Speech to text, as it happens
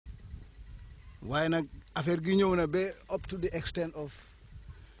waaye nag affaire gi ñëw na ba up to the extent of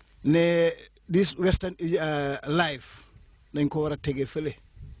ne this western life dañ ko war a tege fële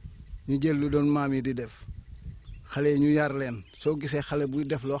ñu jël lu doon maam yi di def xale yi ñu yar leen soo gisee xale buy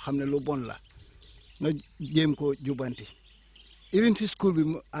def loo xam ne lu bon la nga jéem ko jubanti even si school bi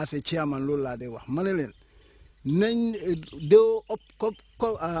as a chairman loolu laa dee wax ma ne leen nañ doo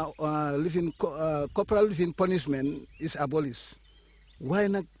corporal living punishment is abolished waaye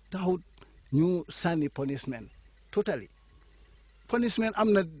nag taxut ñu sànni punishment totally punishment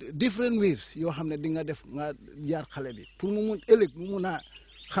am na different ways yoo xam ne di nga def nga jaar xale bi pour mu mun ëllëg mu mun a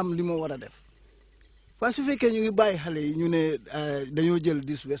xam li ma war a def waaye su fekkee ñu ngi bàyyi xale yi ñu ne dañoo jël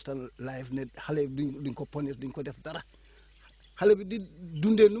this western life ne xale bi duñ ko punish duñ ko def dara xale bi di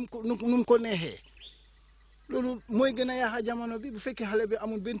dundee nu mu ko neexee loolu mooy gën a yaaxa jamono bi bu fekkee xale bi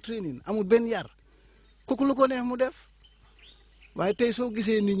amul benn training amul benn yar kooku lu ko neex mu def waaye tey soo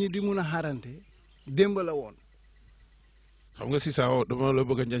gisee nit ñi di mun a xaarante démb la woon. xam nga si saa dama la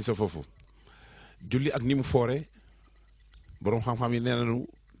bëgg a njañ sa foofu julli ak ni mu foore borom xam-xam yi nee nañu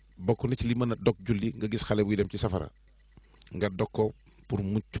bokk na ci li mën a dog julli nga gis xale buy dem ci safara nga dog ko pour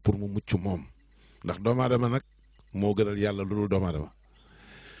mu mucc moom ndax doomu aadama nag moo gënal yàlla lu dul doomu aadama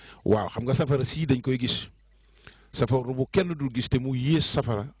waaw xam nga safara sii dañ koy gis safara bu kenn dul gis te mu yées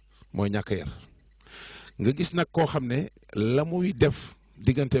safara mooy ñàkk yar nga gis nag koo xam ne la muy def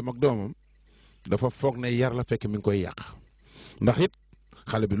digganteem ak doomam dafa foog ne yar la fekk mi ngi koy yàq ndax it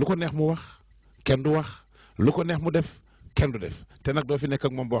xale bi lu ko neex mu wax kenn du wax lu ko neex mu def kenn du def te nag doo fi nekk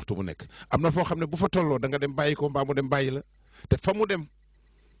ak moom ba waxtu bu nekk am na foo xam ne bu fa tolloo da nga dem bàyyi ko mbaa mu dem bàyyi la te fa mu dem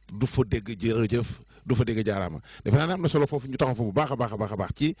du fa dégg jërëjëf du fa dégg jaaraama defe naa ne am na solo foofu ñu taxaw fa bu baax a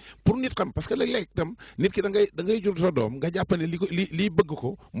baax ci pour nit xam parce que léeg-léeg itam nit ki da ngay jur sa doom nga jàpp ne lii bëgg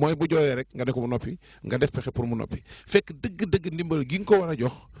ko mooy bu jooyee rek nga ne ko mu noppi nga def pexe pour mu noppi fekk dëgg-dëgg ndimbal gi nga ko war a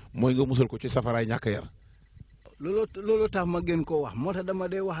jox mooy nga musal ko ci safaraay ñàkk yar. loolu tax ma gën koo wax moo tax dama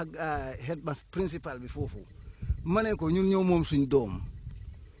dee wax ak headmaster principal bi foofu ma ne ko ñun ñoo moom suñ doom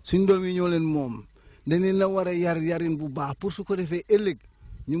yi ñoo leen moom dañ leen la war a yarin bu baax pour su ko defee ëllëg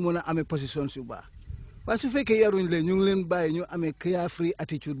ñu mën a amee position su baax waaye su fekkee yaruñ leen ñu ngi leen bàyyi ñu amee carefree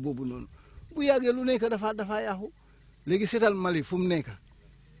attitude boobu noonu bu yàggee lu nekk dafa yàqu léegi seetal Mali fu mu nekk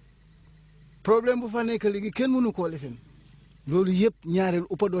problème bu fa nekk léegi kenn mënu koo lifin loolu yëpp ñaareel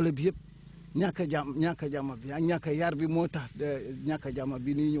uppa doole bi yëpp ñàkk a jàmm bi ak ñàkk a yar bi moo tax ñàkk a jàmm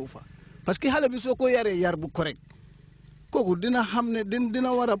bi ni ñëw fa parce que xale bi soo ko yaree yar bu correct kooku dina xam ne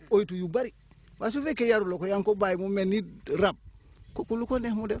dina war a oytu yu bari waaye su fekkee yaruloo ko yaa ngi ko bàyyi mu mel ni rab kooku lu ko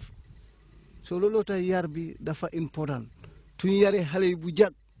neex mu def soo looloo tax yar bi dafa important suñu yaree xale yi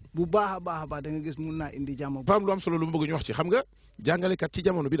bu baax a baax da nga gis mun naa indi jàmm. dafa am lu am solo lu mu bëgg ñu wax ci xam nga jàngalekat ci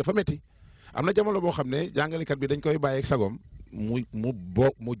jamono bi dafa metti am na jamono boo xam ne jàngalekat bi dañ koy bàyyi ak sagoom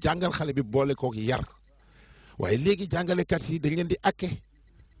mu jàngal xale bi boole kook yar waaye léegi jàngalekat yi dañ leen di akke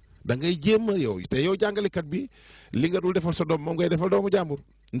da ngay jéem a yow te yow jàngalekat bi li nga dul defal sa doom moom ngay defal doomu jàmbur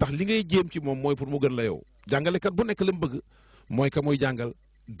ndax li ngay jéem ci moom mooy pour mu gën la yow jàngalekat bu nekk la mu bëgg mooy ka muy jàngal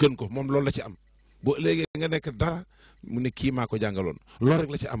gën ko moom loolu la ci am boo léegi nga nekk dara mu ne kii maa ko jàngaloon loolu rek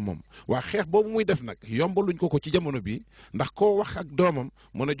la ci am moom waa xeex boobu muy def nag yombaluñ ko ci jamono bi ndax koo wax ak doomam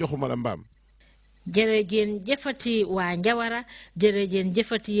mu ne joxuma la mbaam. jërëjeen jëfati waa Njawara jërëjeen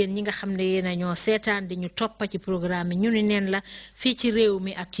jëfati yéen ñi nga xam ne yéen a ñoo seetaan di ñu toppa ci programme yi ñu ni neen la fii ci réew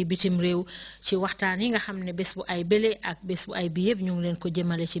mi ak ci bitim réew ci waxtaan yi nga xam ne bés bu ay bële ak bés bu ay bi yëpp ñu ngi leen ko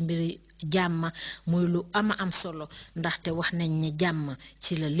jëmale ci mbiri jàmm muy lu am solo ndaxte wax nañ ne jàmm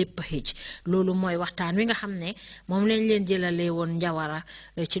ci la lépp xëj loolu mooy waxtaan wi nga xam ne moom lañ leen jëlalee woon Njawara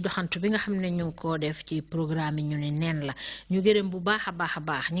ci doxantu bi nga xam ne ñu ngi koo def ci programme yi ñu ne neen la ñu gërëm bu baax a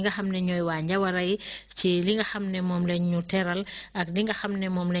baax ñi nga xam ne ñooy waa Njawara yi ci li nga xam ne moom lañ ñu teral ak li nga xam ne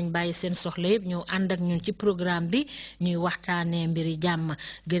moom lañ bàyyi seen soxla yëpp ñëw ànd ak ñun ci programme bi ñuy waxtaanee mbiri jàmm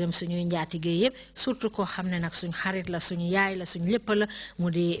gërëm suñuy njaatige yëpp surtout koo xam ne nag suñ xarit la suñu yaay la suñu lépp la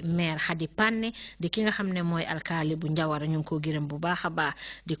mu di maire di Panne di ki nga xam ne mooy alkaali bu Njawara ñu ngi ko gërëm bu baax a baax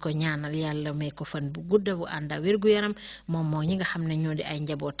di ko ñaanal yàlla may ko fan bu gudda bu ànda wér-gu-yaram moom moo ñi nga xam ne ñoo di ay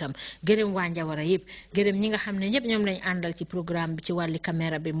njabootam gërëm waa Njawara yëpp gërëm ñi nga xam ne ñëpp ñoom lañ àndal ci programme bi ci wàlli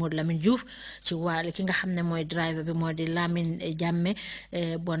caméra bi moo di Lamine Diouf ci wàlli ki nga xam ne mooy driver bi moo di Lamine Jamme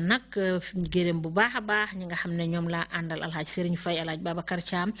bon nag gërëm bu baax a baax ñi nga xam ne ñoom laa àndal alhaaj Serigne Faye alhaaj Babacar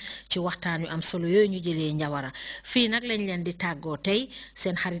Thiam ci waxtaan yu am solo yooyu ñu jëlee Njawara fii nag lañ leen di tàggoo tey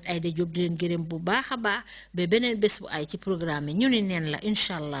seen xarit Aïda Diop di leen gërëm bu baax a baax ba beneen bés bu ay ci programme yi ñu ni neen la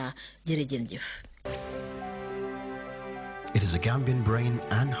incha allah jërëjëf. It is a Gambian brain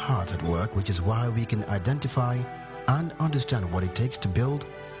and heart at work, which is why we can identify and understand what it takes to build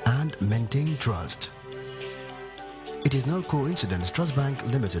and maintain trust. It is no coincidence Trust Bank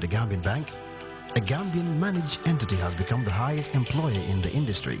Limited, a Gambian bank, a Gambian managed entity has become the highest employer in the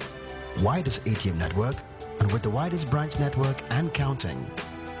industry, widest ATM network, and with the widest branch network and counting.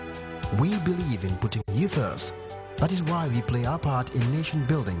 We believe in putting you first. That is why we play our part in nation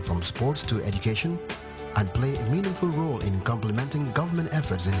building from sports to education and play a meaningful role in complementing government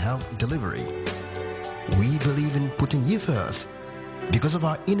efforts in health delivery. We believe in putting you first because of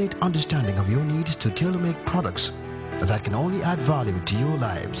our innate understanding of your needs to tailor-make products that can only add value to your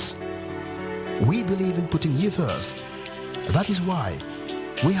lives. We believe in putting you first. That is why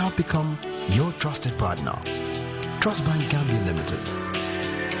we have become your trusted partner. Trust Bank Gambia Limited.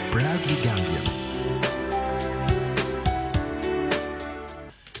 Proudly Gambian.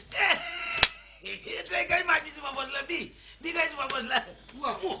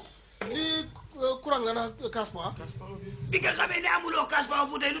 kurang la na kaspa bi nga xamee ne amuloo kaspa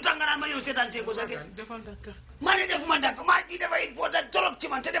bu tey lu tax nga naan ma ñëw seetaan see ko sa kër defal dakk ma ne defuma dakk maa bi dafa important trop ci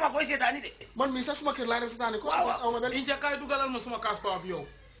man te dama koy seetaani de man mi sax suma kër laa dem seetaani ko aw ma benn inja kay dugalal ma suma kaspa bi yow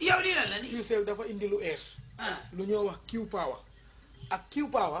nii lan la ni QCell dafa indi lu ees lu ñoo wax Q Power ak Q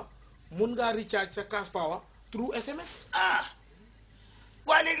Power mun ngaa recharge sa cash power through SMS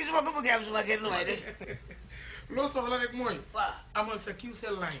waa léegi su ma ko bëggee am suma kër nu may de loo soxla rek mooy amal sa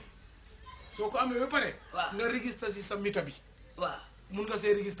QCell line soo ko amee ba pare nga register si sa mita bi mun nga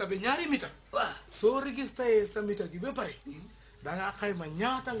see register bi ñaari mita soo registré sa mita gi ba pare dangaa xayma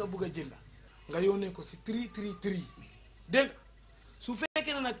ñaata nga bëgg a jënd nga yónnee ko si 333 dégg nga su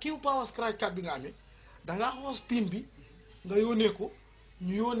fekkee ne nag Q Power scratch card bi nga amee dangaa xoos pin bi nga yónnee ko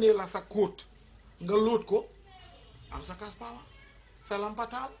ñu yónnee la sa code nga loot ko am sa cash power sa lampa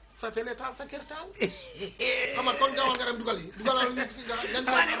taal sa télé taal sa kër taal xamal kon gaawal nga dem dugalal nekk si xam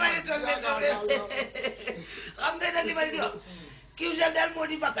nga nag li ma di wax QCell daal moo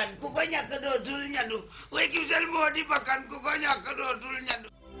di bakkan ku ko ñàkk dootul ñandu waaye QCell moo di bakkan ku ko ñàkk dootul ñandu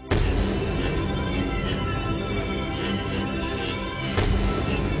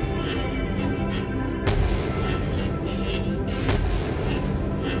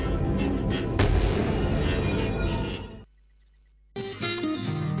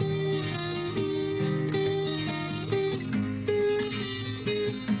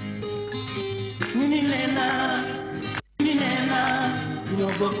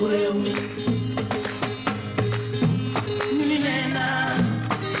ñoo bokk réew mi